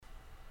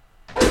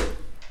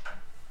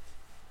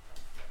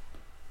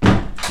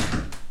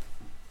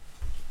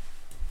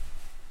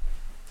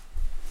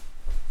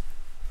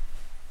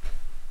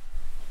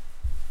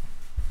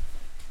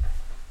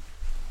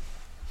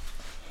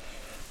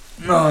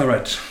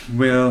Alright,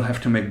 we'll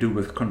have to make do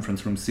with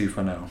conference room C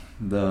for now.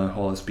 The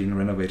hall is being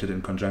renovated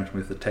in conjunction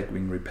with the tech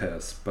wing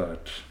repairs,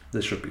 but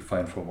this should be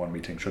fine for one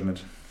meeting, shouldn't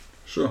it?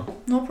 Sure.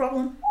 No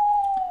problem.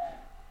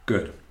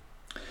 Good.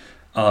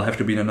 I'll have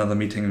to be in another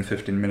meeting in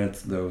 15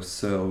 minutes though,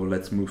 so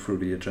let's move through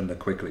the agenda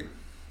quickly.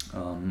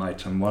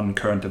 Item 1,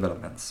 current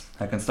developments.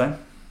 Hackenstein?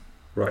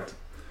 Right.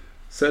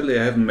 Sadly,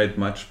 I haven't made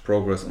much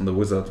progress on the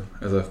wizard,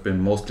 as I've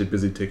been mostly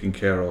busy taking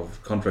care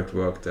of contract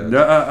work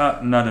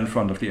that... Not in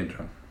front of the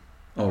intern.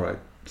 Alright,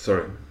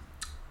 sorry.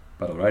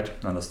 But alright,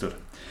 understood.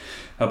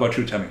 How about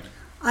you, Tammy?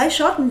 I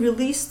shot and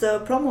released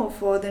the promo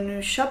for the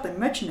new shop and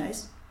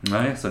merchandise.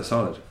 Yes, I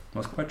saw that. It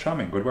was quite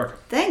charming. Good work.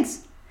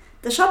 Thanks.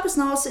 The shop is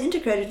now also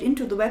integrated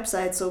into the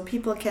website, so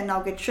people can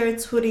now get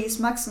shirts, hoodies,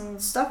 mugs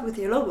and stuff with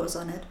your logos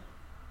on it.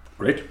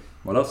 Great.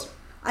 What else?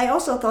 I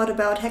also thought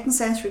about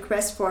Hackenstein's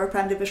request for a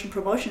Prime Division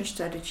promotion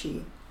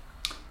strategy.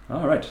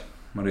 Alright.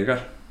 What do you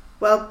got?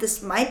 Well,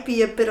 this might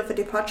be a bit of a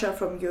departure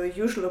from your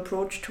usual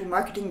approach to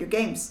marketing your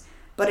games,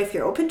 but if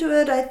you're open to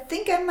it, I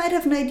think I might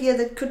have an idea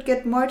that could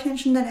get more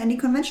attention than any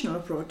conventional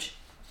approach.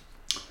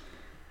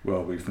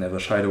 Well, we've never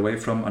shied away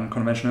from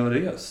unconventional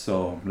ideas,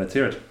 so let's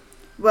hear it.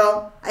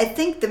 Well, I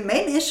think the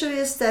main issue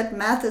is that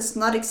math is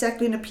not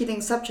exactly an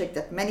appealing subject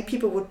that many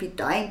people would be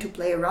dying to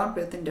play around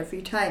with in their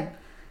free time.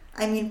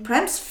 I mean,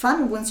 Prime's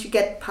fun once you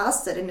get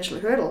past that initial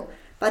hurdle,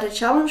 but the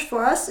challenge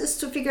for us is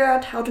to figure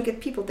out how to get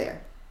people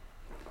there.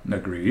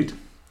 Agreed.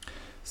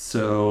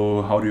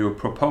 So, how do you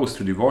propose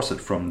to divorce it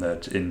from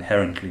that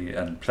inherently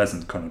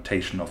unpleasant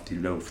connotation of the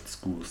loathed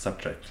school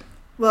subject?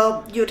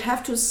 Well, you'd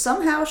have to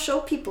somehow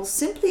show people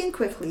simply and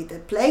quickly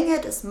that playing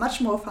it is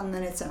much more fun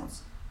than it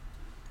sounds.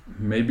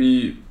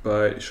 Maybe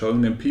by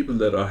showing them people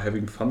that are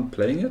having fun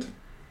playing it?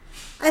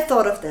 I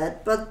thought of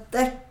that, but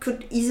that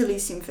could easily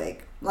seem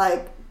fake.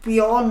 Like, we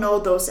all know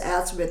those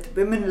ads with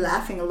women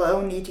laughing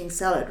alone eating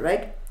salad,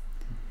 right?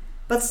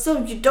 But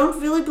still, you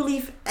don't really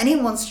believe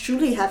anyone's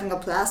truly having a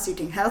blast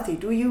eating healthy,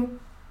 do you?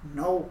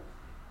 No.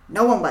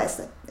 No one buys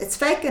that. It's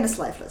fake and it's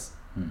lifeless.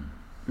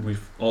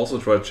 We've also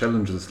tried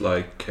challenges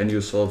like can you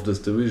solve this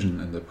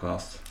division in the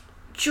past.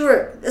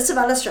 Sure, it's a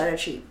valid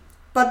strategy,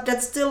 but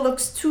that still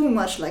looks too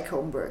much like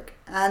homework.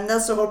 And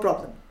that's the whole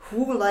problem.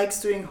 Who likes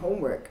doing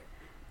homework?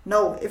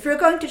 No, if you're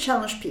going to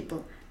challenge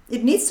people,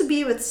 it needs to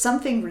be with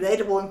something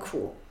relatable and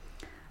cool.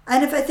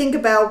 And if I think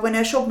about when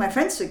I showed my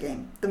friends the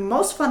game, the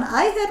most fun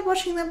I had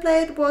watching them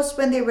play it was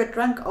when they were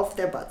drunk off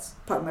their butts.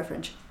 Pardon my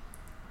French.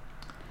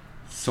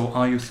 So,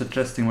 are you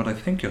suggesting what I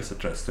think you're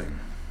suggesting?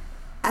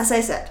 As I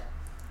said,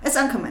 it's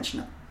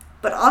unconventional.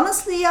 But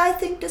honestly, I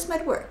think this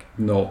might work.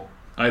 No,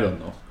 I don't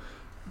know.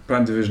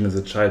 Prime Division is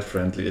a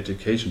child-friendly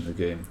educational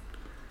game.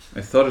 I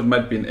thought it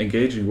might be an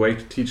engaging way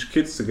to teach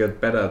kids to get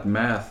better at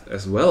math,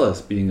 as well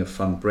as being a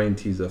fun brain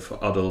teaser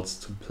for adults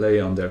to play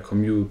on their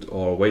commute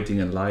or waiting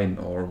in line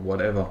or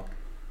whatever.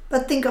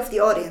 But think of the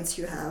audience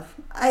you have.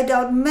 I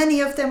doubt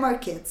many of them are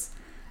kids.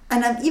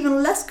 And I'm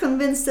even less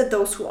convinced that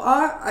those who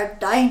are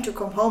dying to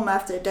come home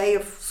after a day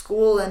of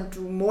school and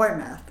do more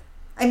math.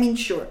 I mean,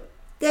 sure,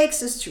 they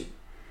exist too.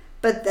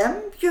 But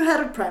them, you had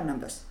at prime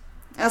numbers.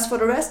 As for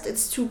the rest,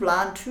 it's too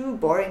bland, too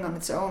boring on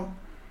its own.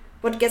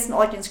 What gets an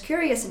audience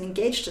curious and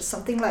engaged is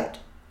something light.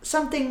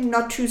 Something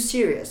not too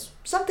serious.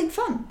 Something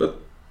fun.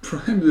 But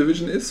Prime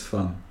Division is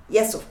fun.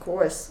 Yes, of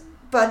course.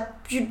 But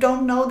you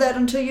don't know that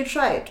until you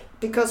try it.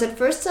 Because at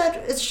first sight,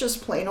 it's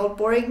just plain old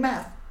boring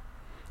math.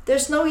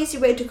 There's no easy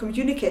way to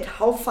communicate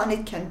how fun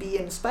it can be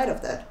in spite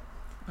of that.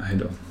 I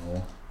don't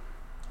know.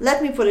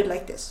 Let me put it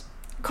like this.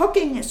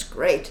 Cooking is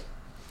great.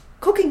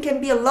 Cooking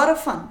can be a lot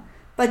of fun.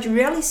 But you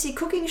rarely see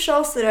cooking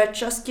shows that are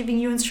just giving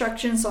you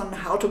instructions on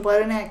how to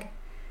boil an egg.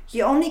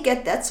 You only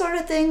get that sort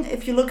of thing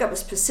if you look up a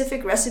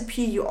specific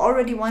recipe you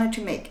already wanted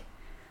to make.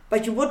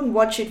 But you wouldn't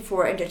watch it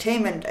for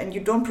entertainment and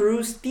you don't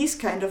peruse these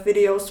kind of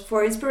videos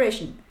for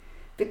inspiration.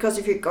 Because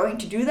if you're going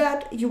to do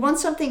that, you want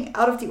something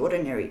out of the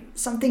ordinary,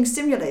 something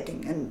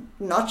stimulating and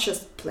not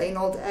just plain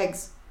old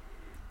eggs.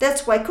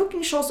 That's why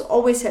cooking shows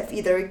always have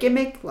either a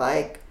gimmick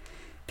like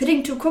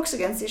pitting two cooks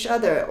against each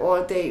other,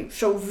 or they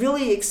show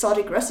really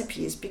exotic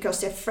recipes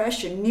because they're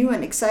fresh and new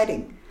and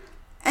exciting.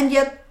 And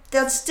yet,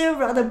 that's still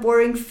rather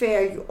boring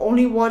fare you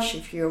only watch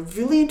if you're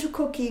really into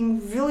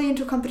cooking, really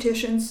into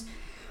competitions,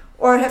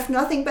 or have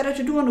nothing better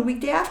to do on a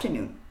weekday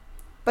afternoon.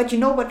 But you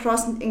know what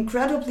draws an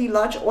incredibly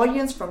large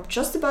audience from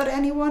just about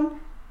anyone?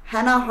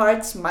 Hannah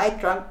Hart's My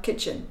Drunk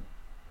Kitchen.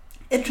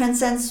 It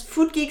transcends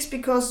food geeks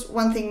because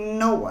one thing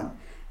no one,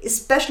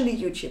 especially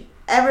YouTube,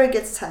 ever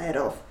gets tired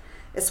of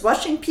is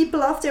watching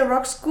people off their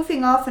rocks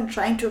goofing off and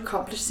trying to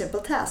accomplish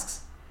simple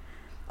tasks.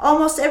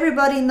 Almost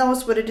everybody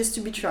knows what it is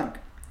to be drunk.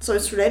 So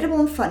it's relatable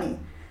and funny.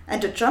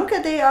 And the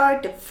drunker they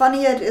are, the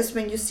funnier it is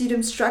when you see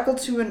them struggle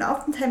to and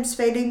oftentimes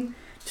failing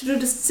to do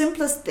the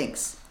simplest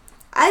things.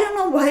 I don't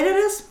know why that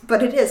is,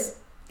 but it is.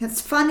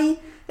 It's funny,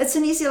 it's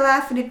an easy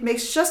laugh, and it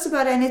makes just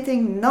about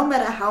anything, no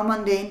matter how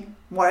mundane,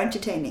 more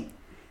entertaining.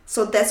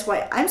 So that's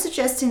why I'm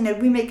suggesting that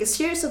we make a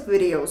series of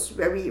videos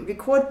where we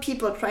record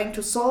people trying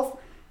to solve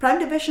Prime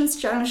Division's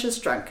challenges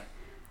drunk.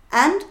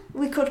 And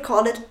we could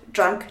call it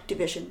Drunk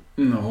Division.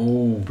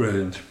 No.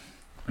 Brilliant.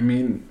 I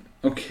mean,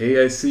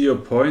 okay, I see your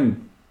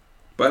point,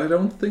 but I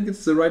don't think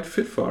it's the right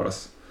fit for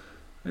us.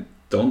 I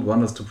don't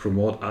want us to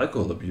promote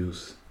alcohol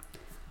abuse.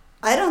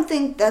 I don't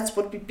think that's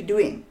what we'd be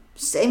doing.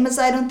 Same as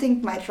I don't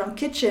think My Drunk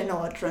Kitchen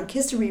or Drunk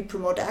History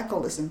promote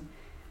alcoholism.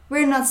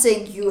 We're not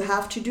saying you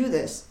have to do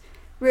this.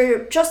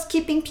 We're just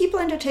keeping people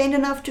entertained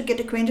enough to get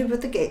acquainted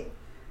with the game.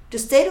 The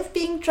state of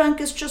being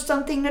drunk is just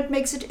something that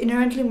makes it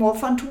inherently more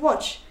fun to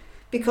watch,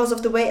 because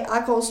of the way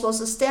alcohol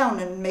slows us down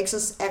and makes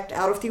us act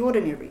out of the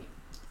ordinary.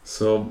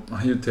 So,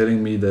 are you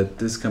telling me that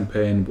this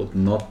campaign would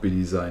not be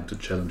designed to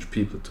challenge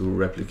people to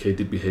replicate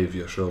the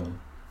behavior shown?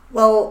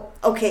 Well,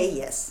 okay,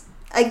 yes.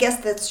 I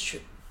guess that's true.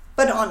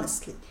 But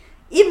honestly,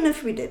 even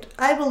if we did,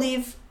 I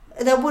believe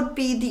that would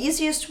be the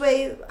easiest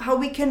way how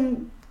we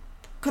can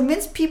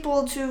convince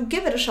people to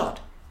give it a shot.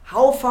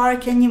 How far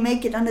can you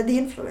make it under the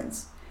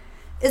influence?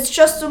 It's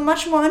just a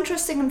much more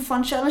interesting and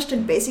fun challenge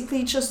than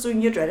basically just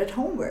doing your dreaded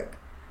homework.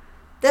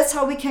 That's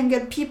how we can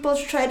get people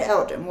to try it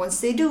out, and once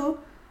they do,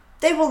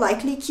 they will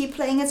likely keep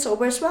playing it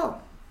sober as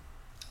well.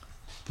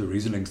 The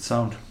reasoning's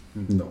sound.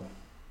 No,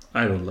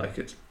 I don't like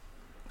it.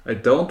 I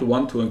don't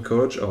want to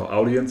encourage our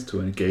audience to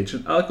engage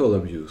in alcohol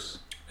abuse.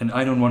 And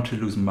I don't want to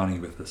lose money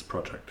with this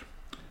project.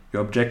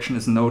 Your objection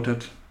is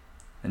noted,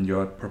 and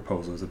your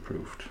proposal is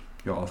approved.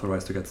 You're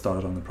authorized to get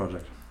started on the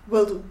project.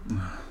 Will do.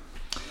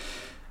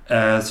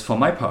 As for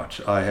my part,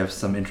 I have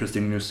some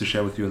interesting news to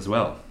share with you as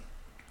well.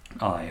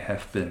 I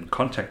have been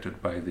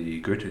contacted by the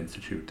Goethe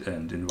Institute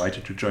and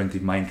invited to join the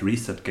Mind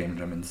Reset Game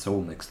Jam in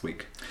Seoul next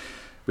week,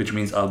 which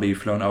means I'll be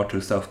flown out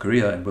to South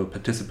Korea and will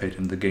participate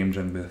in the Game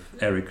Jam with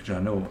Eric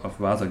Janot of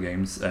Vasa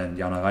Games and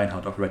Jana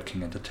Reinhardt of Red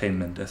King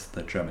Entertainment as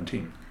the German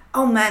team.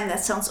 Oh man, that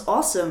sounds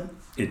awesome.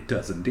 It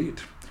does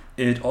indeed.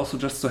 It also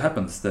just so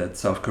happens that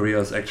South Korea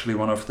is actually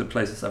one of the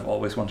places I've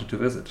always wanted to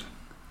visit.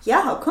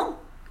 Yeah, how come?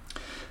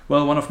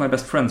 Well, one of my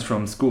best friends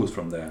from school is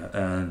from there,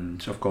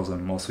 and of course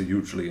I'm also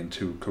hugely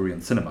into Korean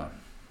cinema.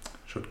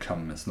 Should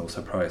come as no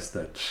surprise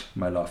that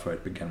my love for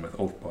it began with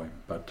Oldboy,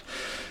 but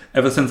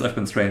ever since I've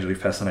been strangely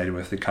fascinated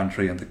with the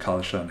country and the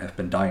culture and have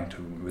been dying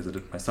to visit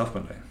it myself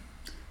one day.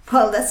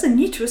 Well, that's a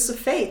neat twist of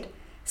fate.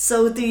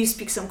 So do you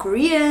speak some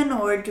Korean,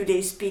 or do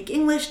they speak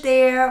English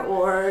there,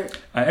 or...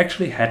 I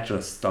actually had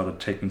just started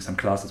taking some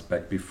classes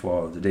back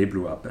before the day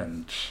blew up,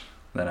 and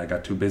then I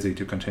got too busy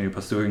to continue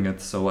pursuing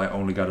it, so I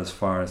only got as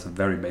far as a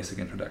very basic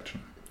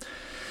introduction.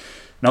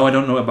 Now I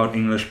don't know about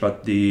English,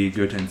 but the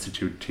Goethe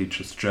Institute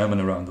teaches German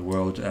around the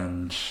world,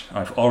 and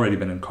I've already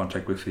been in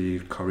contact with the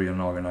Korean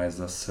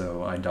organizers,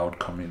 so I doubt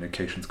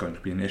communication's going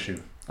to be an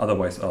issue.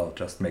 Otherwise I'll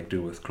just make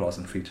do with claws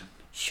and feet.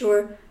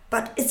 Sure,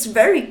 but it's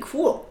very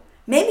cool.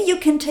 Maybe you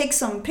can take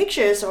some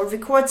pictures or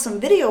record some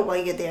video while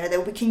you're there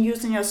that we can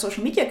use in your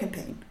social media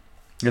campaign.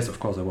 Yes, of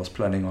course, I was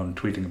planning on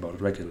tweeting about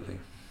it regularly.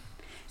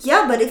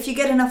 Yeah, but if you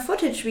get enough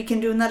footage, we can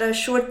do another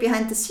short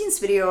behind-the-scenes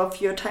video of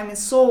your time in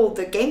Seoul,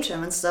 the game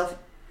jam and stuff.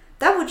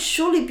 That would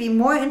surely be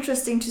more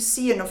interesting to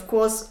see and, of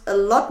course, a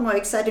lot more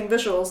exciting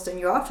visuals than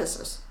your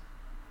officers.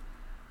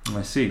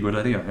 I see, good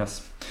idea,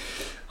 yes.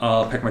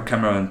 I'll pack my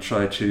camera and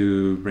try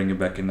to bring you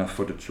back enough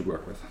footage to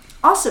work with.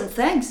 Awesome,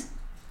 thanks.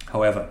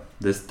 However,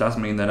 this does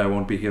mean that I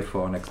won't be here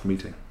for our next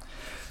meeting.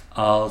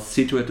 I'll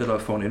see to it that I'll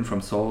phone in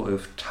from Seoul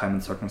if time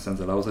and circumstance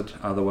allows it.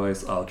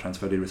 Otherwise, I'll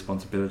transfer the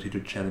responsibility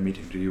to chair the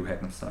meeting to you,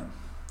 Heckenstein.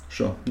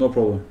 Sure, no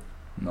problem.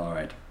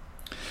 Alright.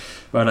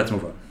 Well, let's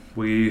move on.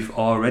 We've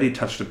already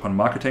touched upon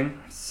marketing,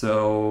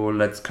 so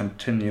let's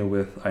continue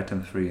with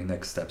item 3,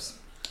 next steps.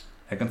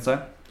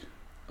 Heckenstein?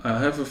 I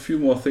have a few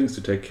more things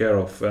to take care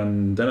of,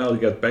 and then I'll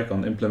get back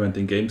on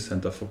implementing Game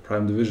Center for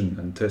Prime Division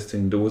and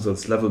testing the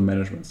Wizards' level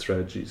management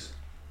strategies.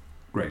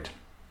 Great.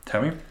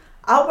 Tammy?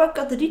 I'll work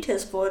out the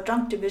details for a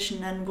Drunk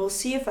Division and we'll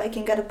see if I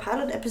can get a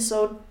pilot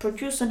episode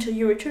produced until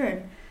you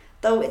return,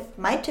 though it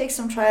might take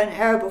some trial and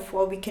error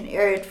before we can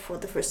air it for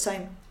the first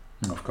time.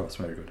 Of course,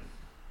 very good.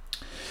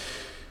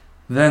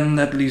 Then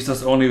that leaves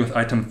us only with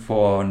item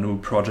 4, new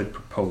project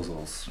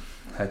proposals.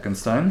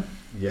 Heckenstein?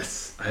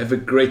 Yes, I have a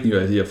great new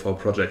idea for a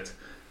project.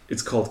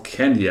 It's called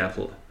Candy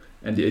Apple,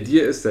 and the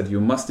idea is that you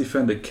must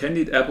defend a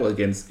candied apple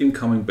against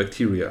incoming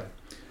bacteria.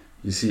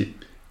 You see,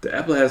 the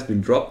apple has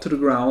been dropped to the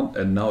ground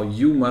and now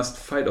you must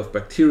fight off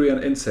bacteria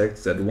and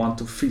insects that want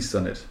to feast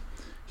on it.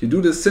 You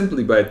do this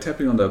simply by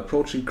tapping on the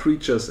approaching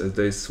creatures as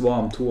they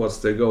swarm towards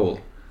their goal.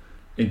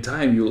 In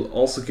time you'll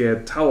also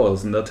get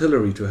towers and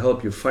artillery to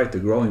help you fight the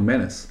growing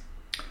menace.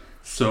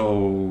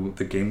 So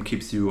the game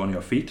keeps you on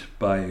your feet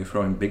by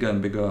throwing bigger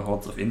and bigger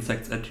hordes of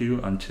insects at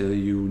you until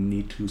you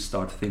need to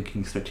start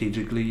thinking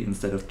strategically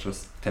instead of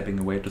just tapping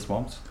away at the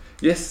swarms?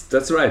 Yes,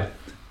 that's right.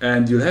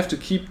 And you'll have to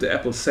keep the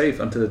apple safe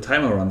until the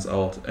timer runs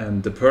out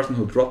and the person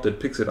who dropped it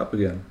picks it up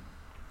again.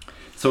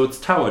 So it's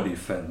tower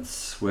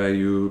defense, where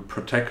you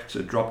protect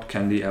a dropped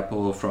candy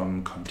apple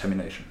from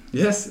contamination.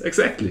 Yes,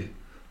 exactly.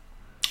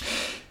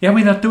 Yeah,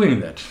 we're not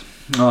doing that.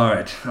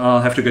 Alright,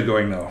 I'll have to get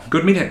going now.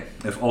 Good meeting.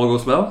 If all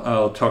goes well,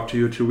 I'll talk to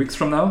you 2 weeks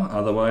from now.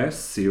 Otherwise,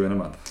 see you in a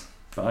month.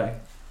 Bye.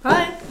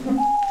 Bye.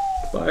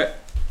 Bye.